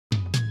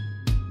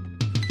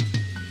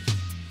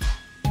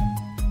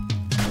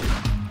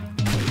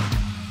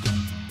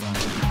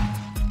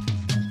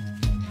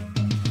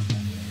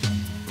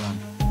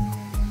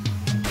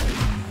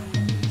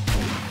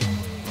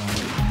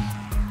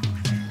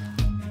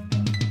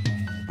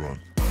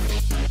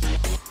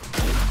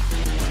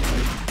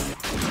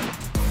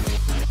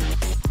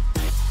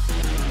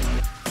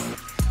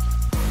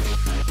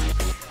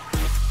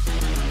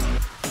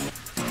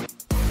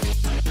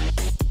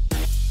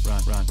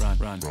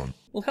Well,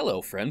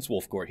 hello friends,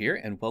 Wolfgore here,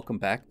 and welcome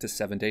back to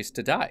 7 Days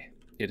to Die.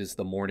 It is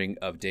the morning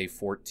of day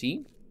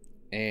 14,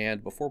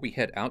 and before we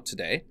head out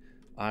today,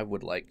 I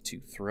would like to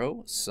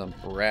throw some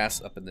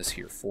brass up in this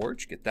here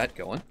forge, get that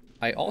going.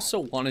 I also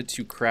wanted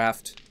to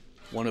craft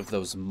one of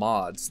those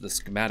mods, the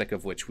schematic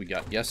of which we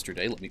got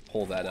yesterday. Let me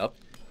pull that up.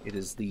 It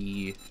is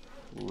the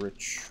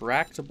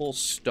retractable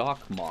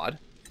stock mod,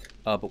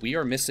 but we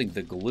are missing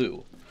the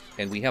glue.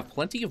 And we have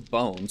plenty of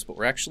bones, but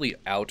we're actually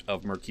out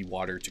of murky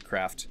water to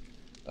craft,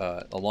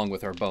 along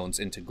with our bones,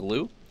 into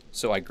glue.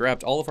 So I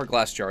grabbed all of our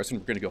glass jars, and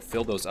we're going to go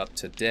fill those up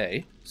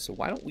today. So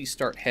why don't we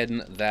start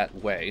heading that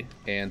way?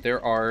 And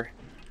there are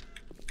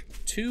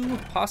 2,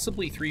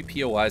 possibly 3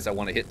 POIs I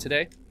want to hit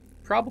today.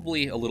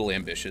 Probably a little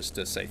ambitious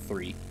to say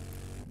 3.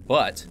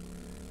 But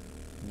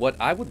what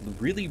I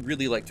would really,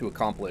 really like to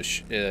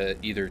accomplish,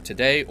 either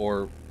today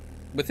or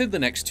within the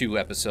next 2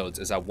 episodes,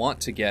 is I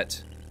want to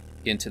get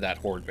into that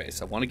Horde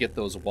base. I want to get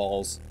those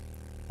walls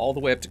all the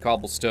way up to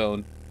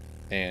cobblestone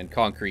and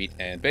concrete,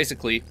 and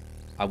basically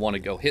I want to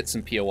go hit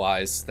some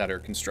POIs that are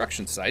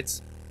construction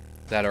sites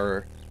that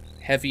are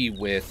heavy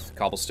with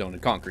cobblestone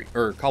and concrete,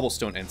 or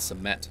cobblestone and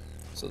cement.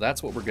 So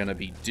that's what we're going to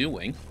be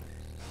doing.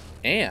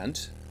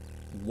 And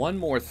one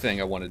more thing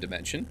I wanted to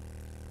mention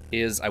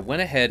is I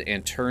went ahead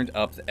and turned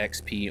up the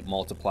XP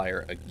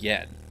multiplier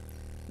again.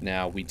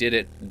 Now, we did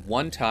it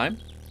one time.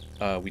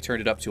 We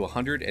turned it up to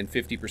 150%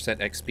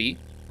 XP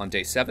on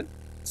day 7.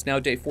 It's now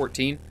day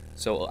 14,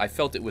 so I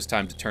felt it was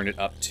time to turn it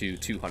up to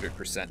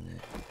 200%.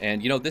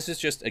 And, you know, this is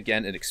just,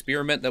 again, an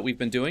experiment that we've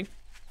been doing.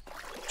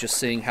 Just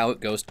seeing how it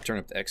goes to turn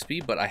up the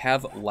XP, but I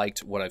have liked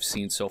what I've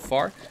seen so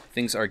far.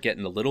 Things are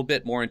getting a little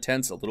bit more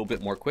intense, a little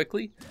bit more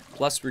quickly.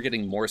 Plus, we're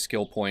getting more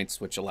skill points,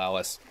 which allow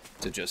us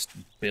to just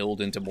build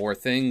into more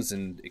things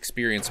and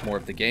experience more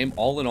of the game.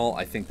 All in all,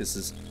 I think this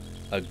is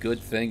a good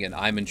thing, and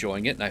I'm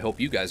enjoying it, and I hope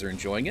you guys are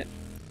enjoying it.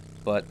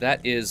 But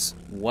that is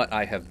what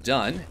I have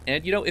done.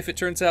 And, you know, if it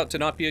turns out to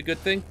not be a good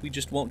thing, we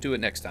just won't do it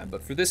next time.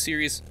 But for this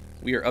series,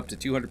 we are up to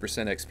 200%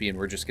 XP, and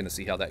we're just going to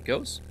see how that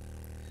goes.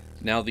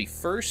 Now, the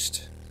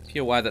first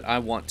POI that I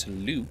want to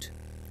loot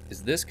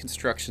is this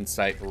construction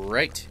site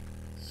right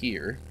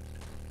here.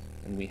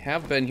 And we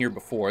have been here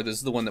before. This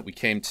is the one that we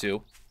came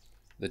to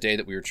the day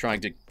that we were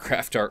trying to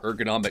craft our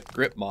ergonomic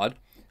grip mod.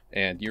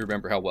 And you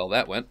remember how well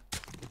that went.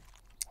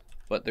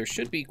 But there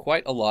should be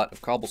quite a lot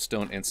of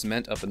cobblestone and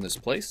cement up in this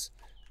place.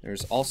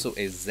 There's also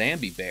a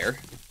zombie bear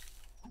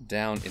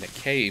down in a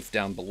cave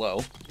down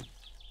below,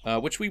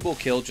 which we will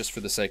kill just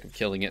for the sake of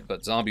killing it,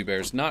 but zombie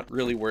bears not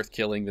really worth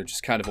killing. They're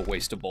just kind of a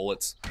waste of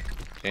bullets,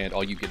 and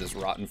all you get is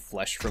rotten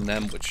flesh from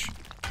them, which,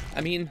 I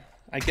mean,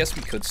 I guess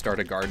we could start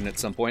a garden at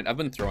some point. I've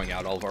been throwing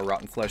out all of our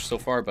rotten flesh so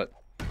far, but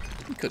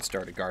we could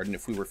start a garden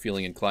if we were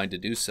feeling inclined to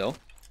do so.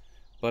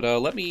 But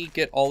let me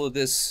get all of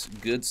this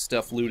good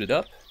stuff looted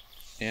up,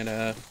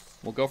 and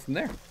we'll go from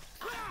there.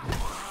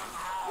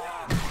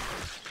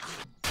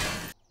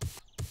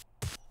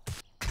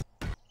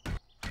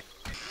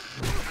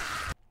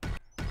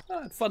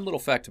 Fun little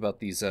fact about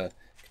these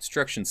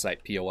construction site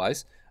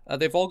POIs.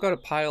 They've all got a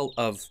pile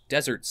of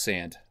desert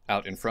sand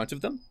out in front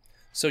of them.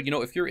 So, you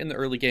know, if you're in the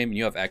early game and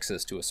you have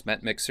access to a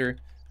cement mixer,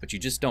 but you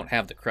just don't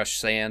have the crushed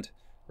sand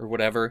or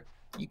whatever,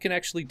 you can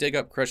actually dig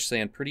up crushed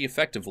sand pretty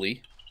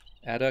effectively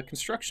at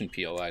construction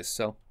POIs.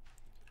 So,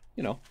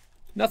 you know,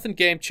 nothing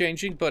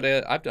game-changing, but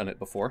I've done it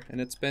before, and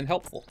it's been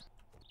helpful.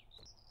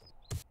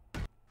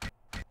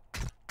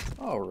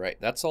 Alright,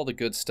 that's all the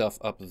good stuff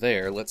up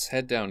there. Let's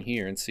head down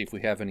here and see if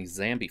we have any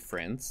zombie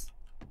friends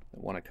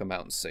that want to come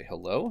out and say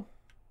hello.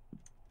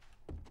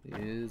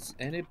 Is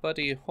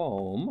anybody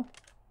home?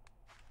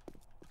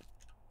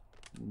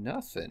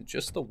 Nothing.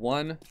 Just the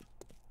one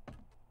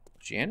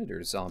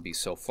janitor zombie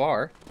so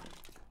far.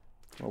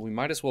 Well, we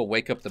might as well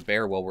wake up the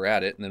bear while we're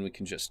at it, and then we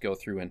can just go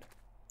through and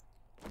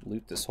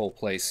loot this whole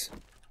place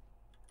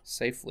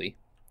safely.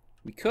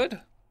 We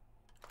could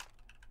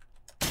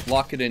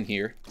lock it in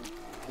here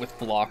with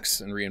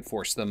blocks and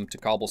reinforce them to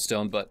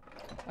cobblestone, but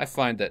I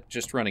find that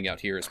just running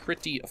out here is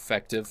pretty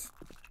effective.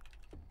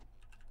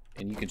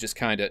 And you can just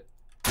kind of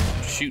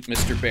shoot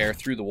Mr. Bear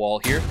through the wall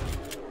here.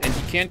 And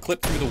he can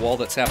clip through the wall,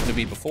 that's happened to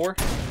me before.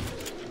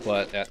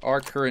 But at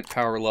our current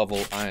power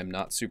level, I am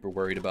not super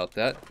worried about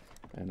that.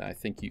 And I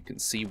think you can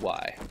see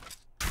why.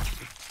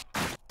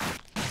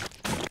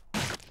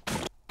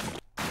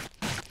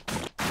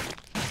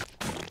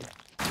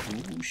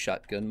 Ooh,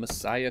 shotgun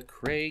messiah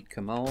crate,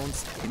 come on,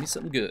 give me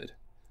something good.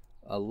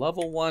 A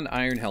level 1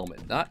 iron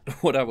helmet. Not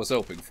what I was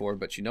hoping for,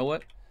 but you know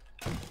what?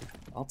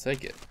 I'll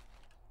take it.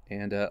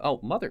 And, oh,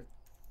 mother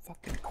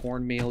fucking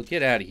cornmeal,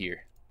 get out of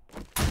here.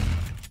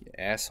 You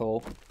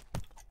asshole.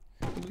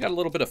 We got a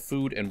little bit of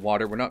food and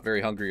water. We're not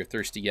very hungry or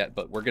thirsty yet,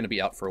 but we're going to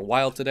be out for a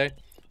while today.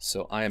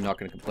 So I am not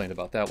going to complain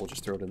about that. We'll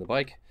just throw it in the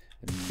bike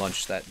and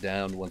munch that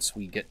down once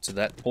we get to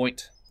that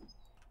point.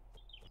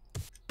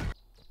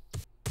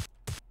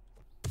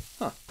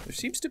 Huh. There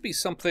seems to be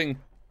something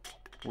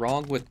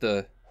wrong with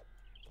the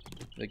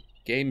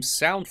game's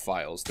sound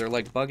files. They're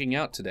like bugging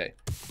out today.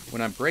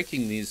 When I'm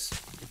breaking these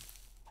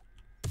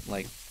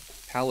like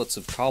pallets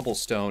of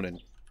cobblestone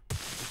and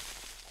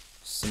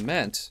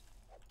cement,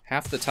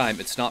 half the time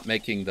it's not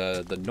making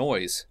the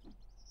noise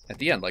at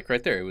the end. Like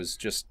right there, it was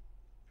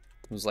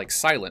like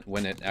silent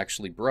when it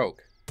actually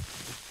broke.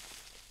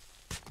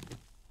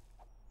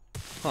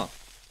 Huh.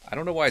 I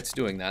don't know why it's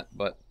doing that,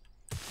 but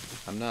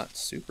I'm not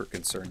super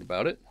concerned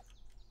about it.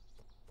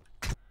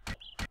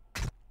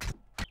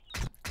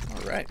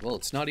 Alright, well,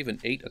 it's not even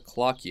 8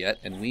 o'clock yet,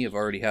 and we have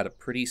already had a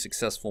pretty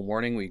successful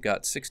morning. We've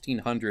got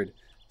 1,600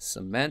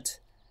 cement,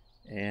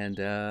 and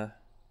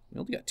we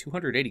only got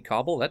 280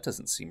 cobble? That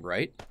doesn't seem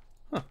right.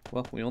 Huh,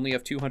 well, we only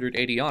have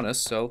 280 on us,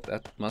 so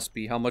that must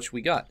be how much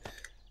we got.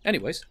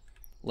 Anyways,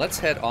 let's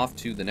head off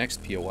to the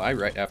next POI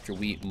right after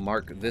we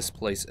mark this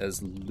place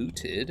as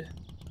looted.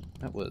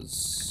 That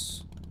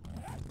was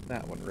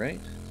that one, right?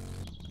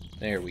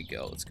 There we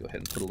go. Let's go ahead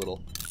and put a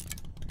little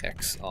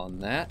X on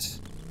that.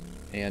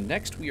 And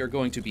next we are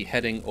going to be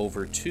heading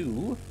over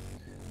to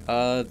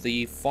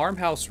the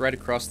farmhouse right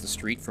across the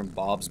street from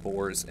Bob's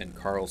Boars and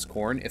Carl's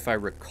Corn. If I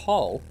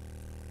recall,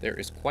 there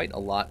is quite a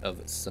lot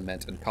of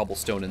cement and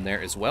cobblestone in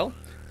there as well,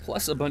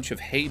 plus a bunch of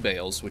hay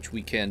bales, which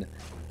we can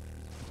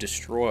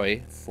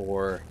destroy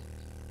for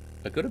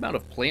a good amount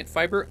of plant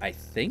fiber, I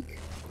think.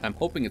 I'm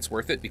hoping it's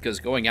worth it, because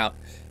going out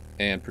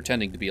and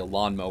pretending to be a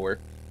lawnmower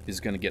is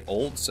going to get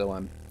old, so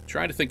I'm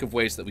trying to think of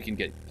ways that we can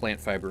get plant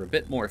fiber a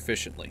bit more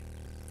efficiently.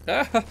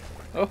 Ah,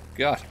 oh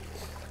god.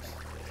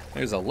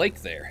 There's a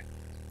lake there.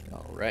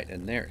 Alright,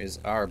 and there is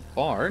our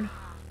barn.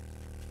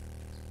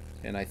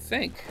 And I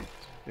think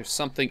there's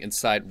something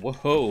inside.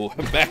 Whoa,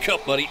 back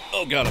up, buddy.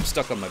 Oh god, I'm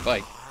stuck on my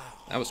bike.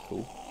 That was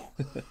cool.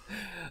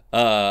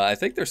 I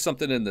think there's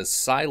something in the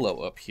silo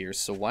up here,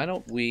 so why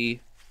don't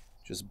we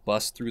just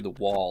bust through the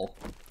wall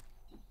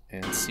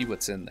and see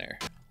what's in there.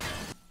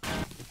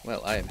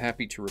 Well, I am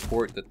happy to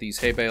report that these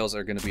hay bales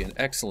are going to be an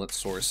excellent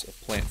source of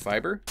plant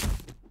fiber.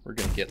 We're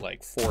going to get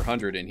like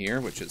 400 in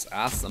here, which is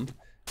awesome.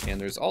 And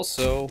there's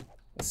also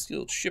a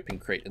sealed shipping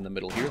crate in the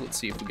middle here. Let's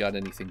see if we got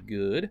anything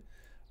good.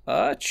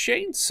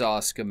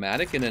 Chainsaw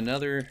schematic and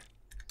another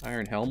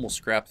iron helm. We'll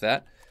scrap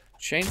that.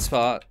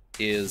 Chainsaw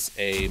is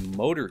a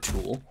motor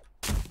tool,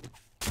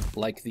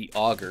 like the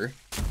auger.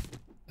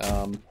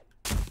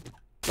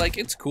 Like,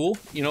 it's cool.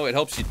 You know, it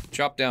helps you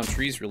chop down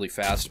trees really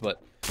fast,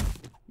 but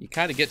you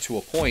kind of get to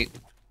a point,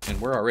 and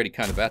we're already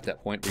kind of at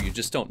that point, where you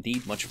just don't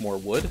need much more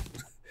wood.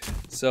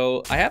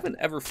 So I haven't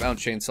ever found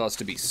chainsaws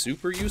to be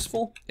super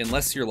useful,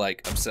 unless you're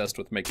like obsessed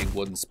with making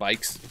wooden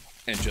spikes,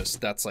 and just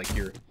that's like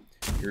your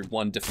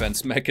one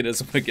defense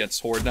mechanism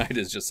against Horde Knight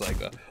is just like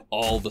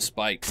all the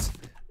spikes.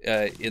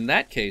 In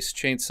that case,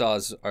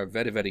 chainsaws are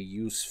very, very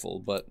useful,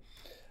 but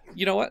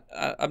you know what?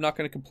 I'm not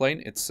going to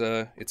complain. It's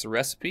a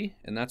recipe,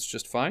 and that's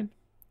just fine.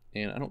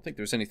 And I don't think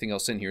there's anything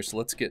else in here, so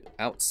let's get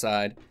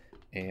outside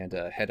and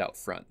head out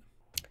front.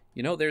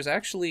 You know, there's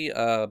actually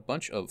a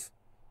bunch of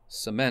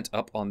cement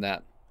up on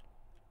that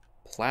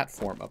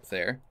platform up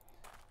there,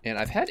 and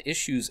I've had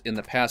issues in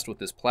the past with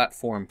this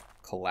platform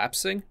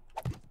collapsing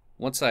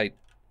once I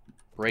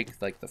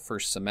break like the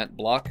first cement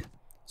block.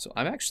 So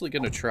I'm actually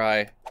going to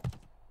try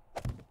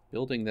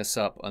building this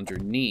up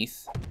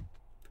underneath,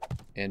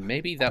 and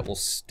maybe that will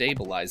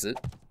stabilize it,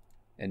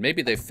 and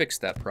maybe they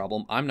fixed that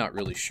problem. I'm not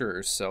really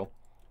sure, so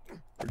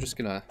we're just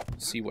gonna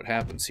see what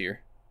happens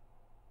here.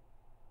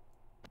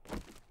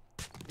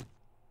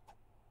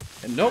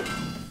 And nope,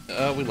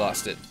 we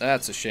lost it.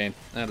 That's a shame.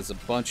 That is a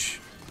bunch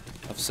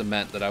of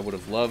cement that I would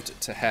have loved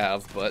to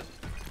have, but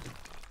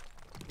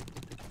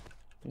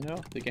you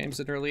know, the game's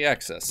in early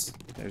access.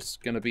 There's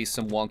gonna be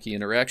some wonky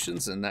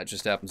interactions, and that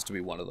just happens to be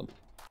one of them.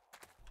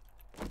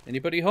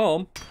 Anybody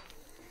home?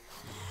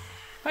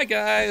 Hi,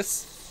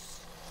 guys!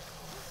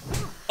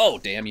 Oh,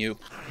 damn you.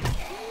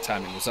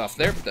 Timing was off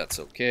there, but that's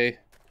okay.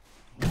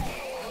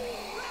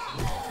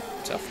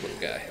 Tough little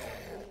guy.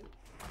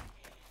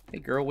 Hey,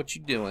 girl, what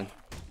you doing?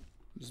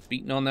 Just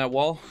beating on that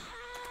wall?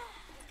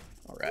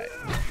 Alright.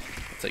 I'll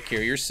take care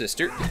of your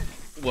sister.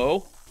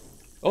 Whoa.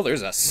 Oh,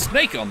 there's a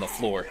snake on the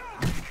floor.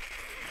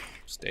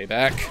 Stay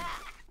back.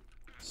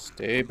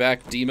 Stay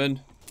back,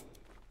 demon.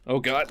 Oh,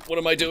 God, what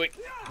am I doing?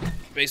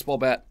 Baseball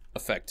bat,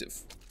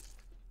 effective.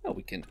 Oh,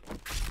 we can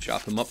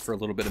chop him up for a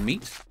little bit of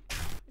meat.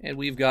 And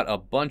we've got a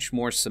bunch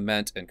more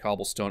cement and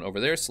cobblestone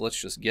over there, so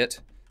let's just get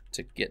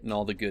to getting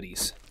all the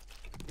goodies.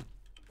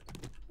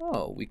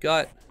 Oh, we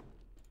got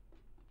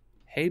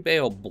hay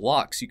bale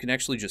blocks. You can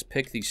actually just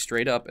pick these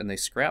straight up, and they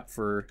scrap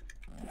for,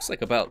 looks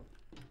like about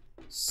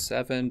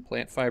 7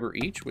 plant fiber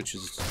each, which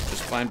is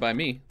just fine by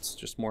me. It's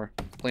just more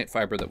plant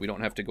fiber that we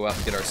don't have to go out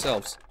and get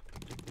ourselves.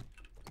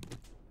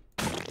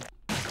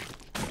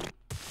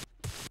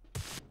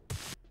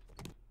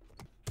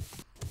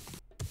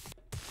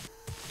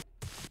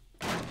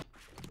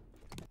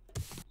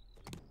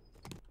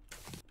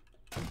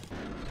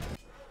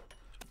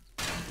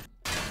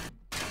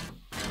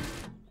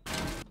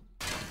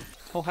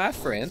 Oh, hi,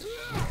 friend.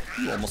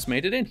 You almost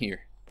made it in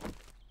here.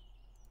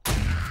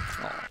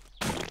 Aw.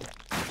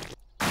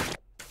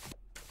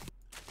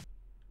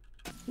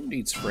 Who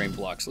needs frame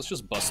blocks? Let's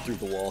just bust through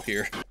the wall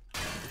here.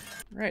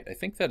 Alright, I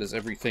think that is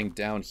everything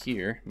down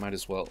here. Might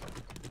as well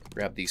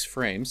grab these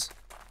frames.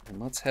 And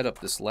let's head up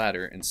this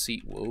ladder and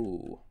see...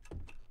 Whoa.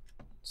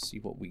 See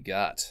what we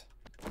got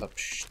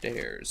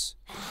upstairs.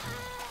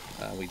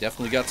 We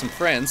definitely got some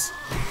friends.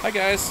 Hi,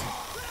 guys.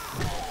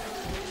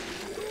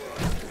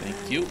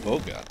 Thank you. Oh,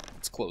 God.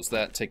 Let's close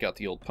that. Take out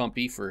the old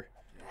pumpy for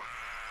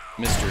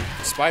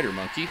Mr. Spider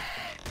Monkey.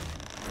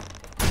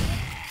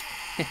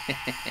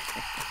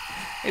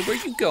 Hey,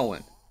 where you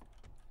going?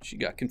 She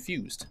got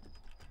confused.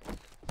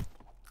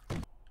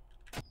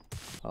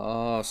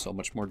 Oh, so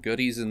much more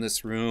goodies in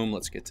this room.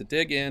 Let's get to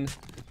digging.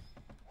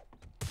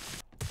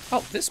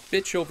 Oh, this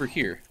bitch over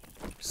here.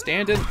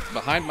 Standing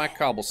behind my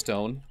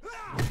cobblestone.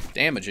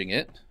 Damaging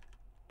it.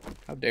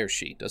 How dare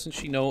she? Doesn't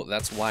she know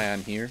that's why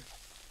I'm here?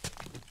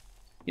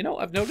 You know,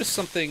 I've noticed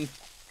something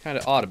kind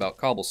of odd about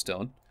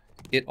cobblestone.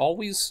 It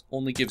always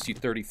only gives you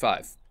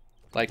 35.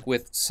 Like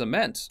with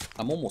cement,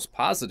 I'm almost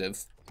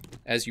positive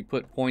as you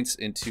put points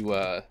into,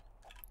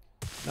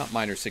 not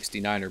Miner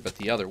 69er, but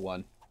the other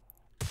one.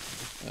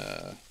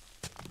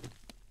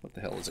 What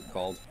the hell is it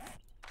called?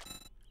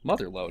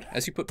 Motherload.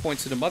 As you put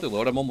points into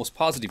Motherload, I'm almost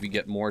positive you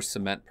get more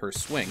cement per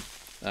swing.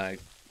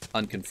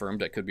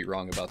 Unconfirmed, I could be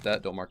wrong about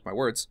that, don't mark my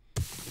words.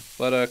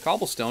 But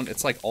cobblestone,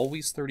 it's like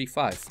always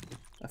 35.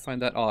 I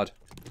find that odd.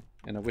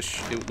 And I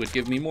wish it would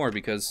give me more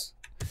because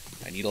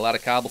I need a lot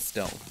of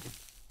cobblestone.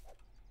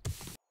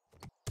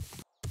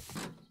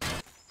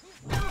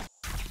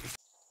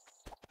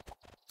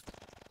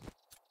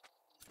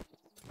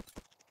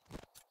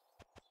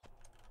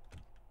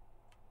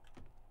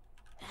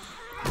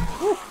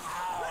 Whew.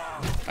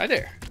 Hi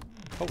there.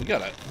 Oh, we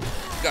got a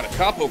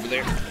cop over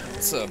there.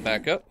 Let's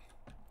back up.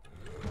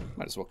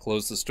 Might as well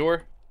close this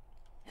door.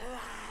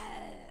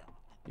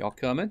 Y'all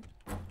coming?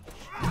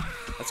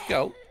 Let's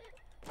go.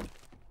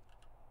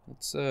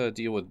 Let's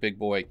deal with big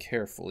boy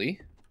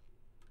carefully.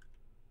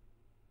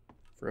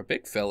 For a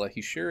big fella,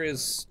 he sure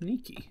is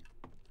sneaky.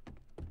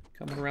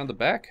 Coming around the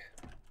back.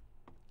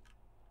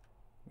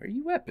 Where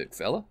you at, big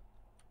fella?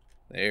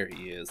 There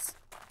he is.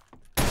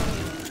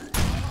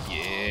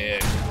 Yeah,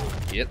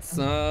 get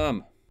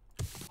some.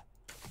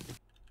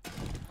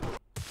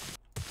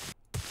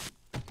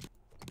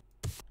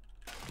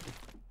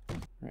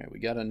 Alright, we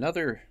got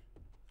another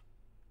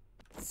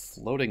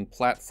floating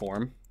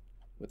platform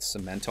with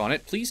cement on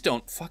it. Please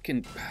don't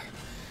fucking...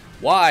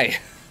 Why?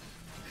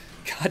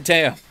 God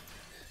damn.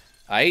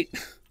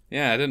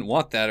 Yeah, I didn't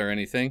want that or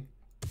anything.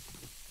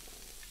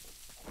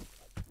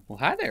 Well,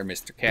 hi there,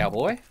 Mr.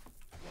 Cowboy.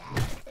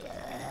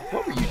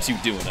 What were you two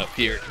doing up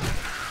here?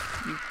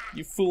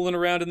 You fooling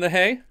around in the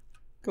hay?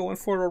 Going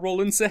for a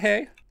roll in the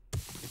hay?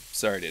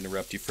 Sorry to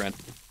interrupt you, friend.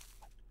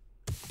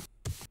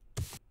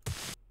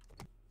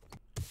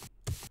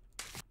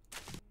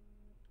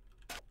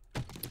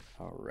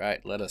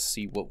 Alright, let us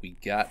see what we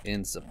got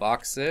in the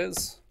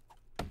boxes.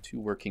 2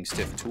 working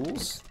stiff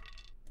tools.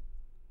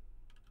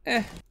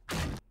 And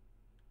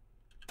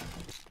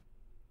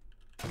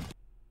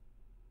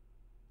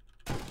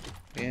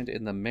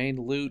in the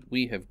main loot,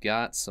 we have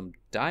got some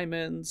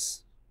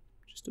diamonds.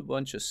 Just a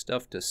bunch of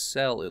stuff to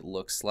sell, it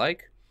looks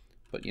like.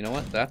 But you know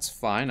what? That's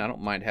fine. I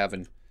don't mind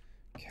having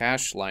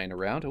cash lying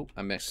around. Oh,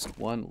 I missed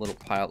one little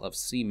pile of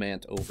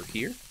cement over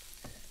here.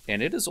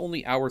 And it is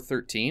only hour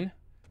 13.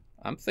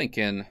 I'm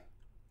thinking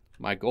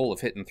my goal of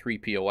hitting 3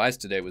 POIs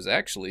today was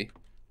actually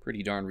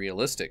pretty darn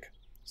realistic.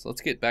 So let's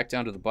get back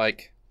down to the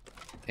bike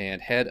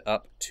and head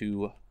up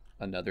to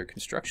another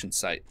construction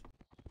site.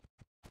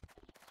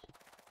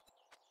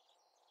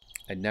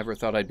 I never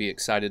thought I'd be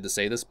excited to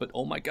say this, but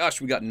oh my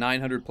gosh, we got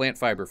 900 plant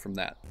fiber from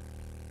that.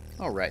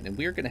 Alright, and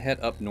we're going to head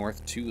up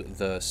north to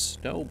the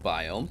snow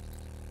biome.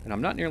 And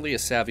I'm not nearly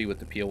as savvy with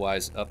the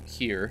POIs up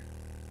here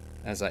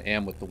as I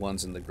am with the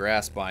ones in the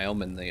grass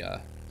biome and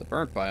the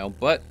burnt biome,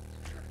 but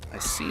I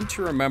seem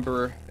to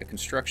remember a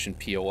construction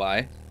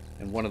POI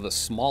in one of the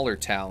smaller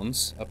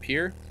towns up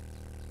here.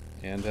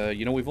 And,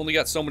 you know, we've only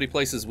got so many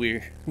places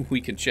we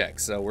can check,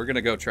 so we're going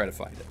to go try to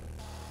find it.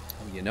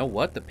 You know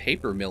what? The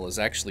paper mill is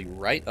actually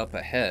right up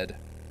ahead.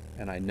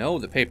 And I know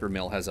the paper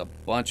mill has a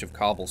bunch of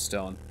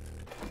cobblestone.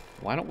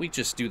 Why don't we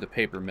just do the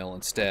paper mill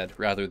instead,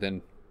 rather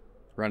than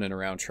running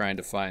around trying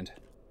to find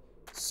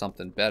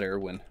something better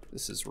when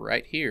this is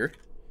right here.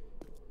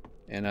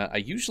 And I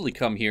usually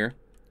come here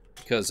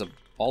because of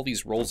all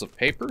these rolls of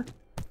paper.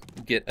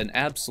 You get an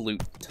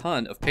absolute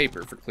ton of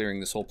paper for clearing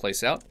this whole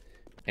place out.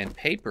 And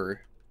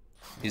paper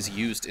is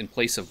used in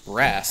place of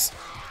brass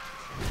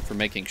for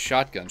making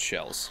shotgun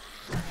shells.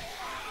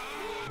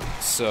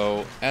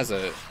 So, as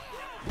a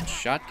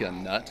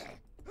shotgun nut,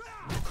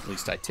 at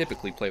least I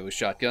typically play with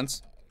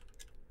shotguns,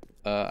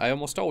 I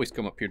almost always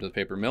come up here to the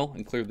paper mill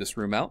and clear this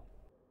room out.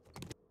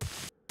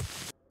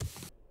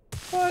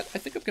 But I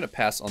think I'm going to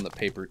pass on the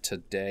paper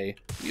today.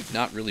 We've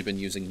not really been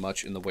using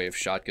much in the way of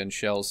shotgun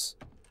shells,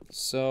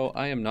 so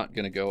I am not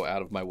going to go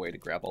out of my way to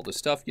grab all this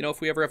stuff. You know, if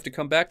we ever have to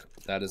come back,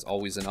 that is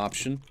always an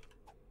option.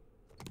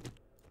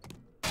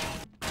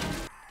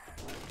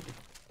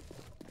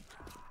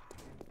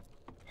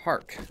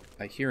 Hark,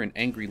 I hear an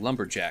angry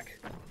lumberjack.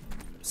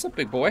 What's up,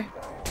 big boy?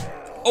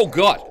 Oh,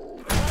 God!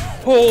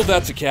 Oh,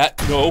 that's a cat.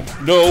 No,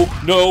 no,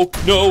 no,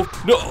 no,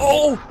 no!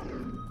 Oh!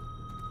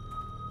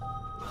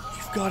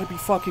 You've got to be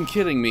fucking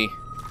kidding me.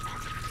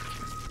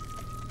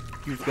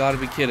 You've got to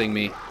be kidding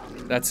me.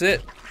 That's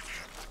it.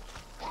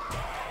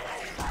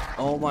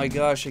 Oh my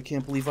gosh, I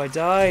can't believe I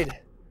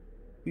died.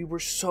 We were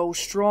so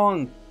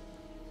strong.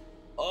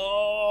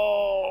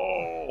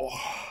 Oh.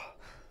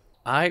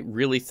 I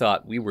really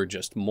thought we were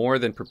just more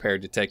than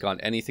prepared to take on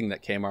anything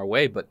that came our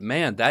way, but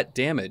man, that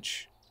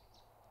damage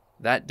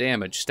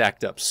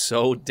stacked up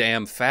so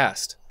damn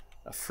fast.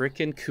 A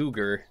frickin'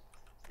 cougar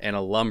and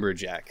a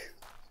lumberjack.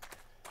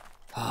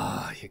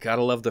 Ah, you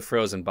gotta love the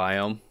frozen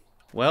biome.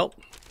 Well,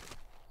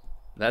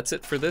 that's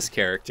it for this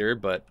character,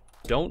 but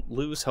don't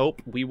lose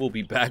hope. We will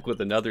be back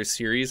with another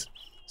series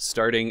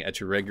starting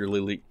at your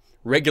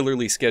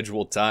regularly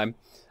scheduled time.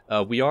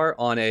 We are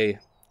on a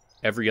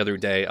every other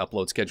day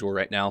upload schedule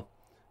right now.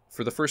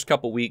 For the first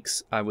couple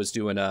weeks, I was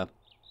doing a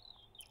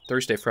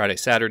Thursday, Friday,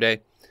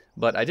 Saturday,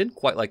 but I didn't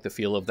quite like the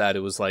feel of that. It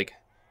was like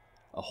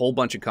a whole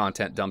bunch of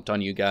content dumped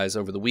on you guys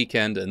over the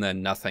weekend and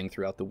then nothing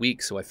throughout the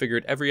week. So I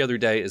figured every other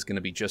day is going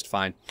to be just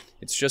fine.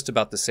 It's just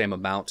about the same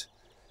amount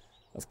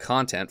of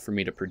content for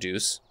me to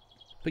produce.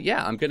 But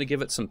yeah, I'm going to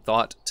give it some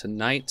thought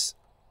tonight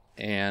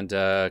and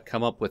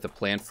come up with a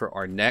plan for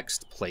our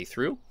next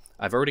playthrough.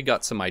 I've already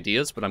got some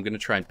ideas, but I'm going to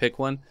try and pick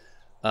one.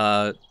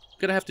 Going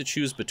to have to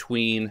choose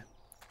between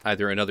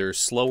either another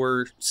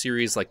slower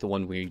series like the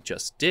one we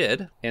just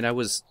did, and I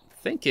was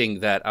thinking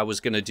that I was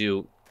going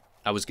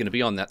to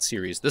be on that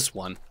series, this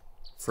one,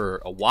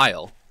 for a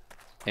while,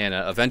 and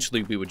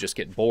eventually we would just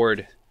get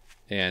bored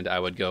and I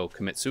would go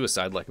commit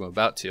suicide like I'm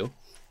about to,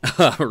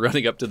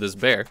 running up to this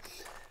bear,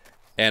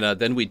 and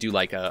then we'd do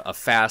like a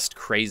fast,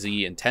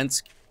 crazy,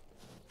 intense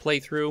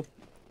playthrough,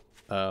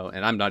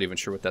 and I'm not even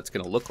sure what that's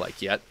going to look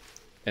like yet,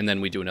 and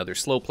then we do another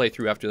slow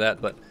playthrough after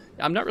that, but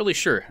I'm not really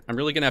sure. I'm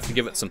really going to have to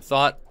give it some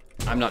thought.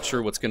 I'm not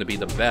sure what's going to be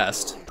the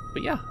best.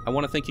 But yeah, I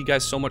want to thank you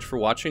guys so much for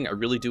watching. I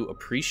really do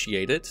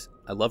appreciate it.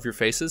 I love your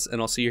faces,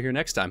 and I'll see you here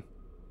next time.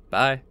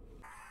 Bye.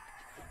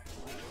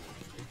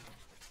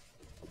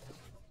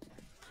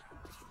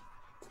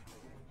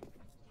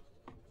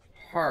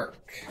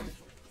 Hark.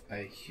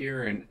 I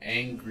hear an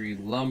angry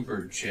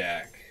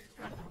lumberjack.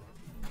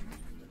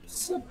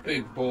 What's up,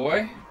 big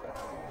boy?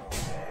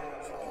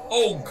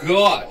 Oh,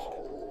 God.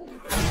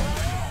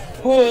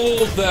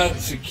 Hold,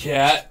 that's a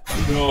cat.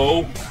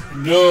 No,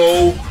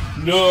 no,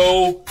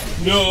 no,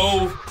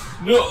 no,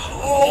 no.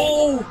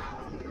 Oh!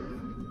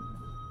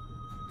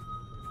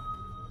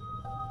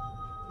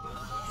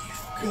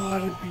 You've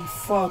gotta be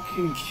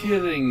fucking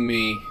kidding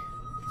me.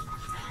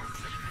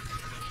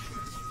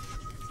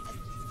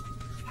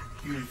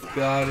 You've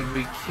gotta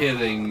be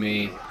kidding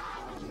me.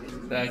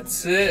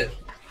 That's it.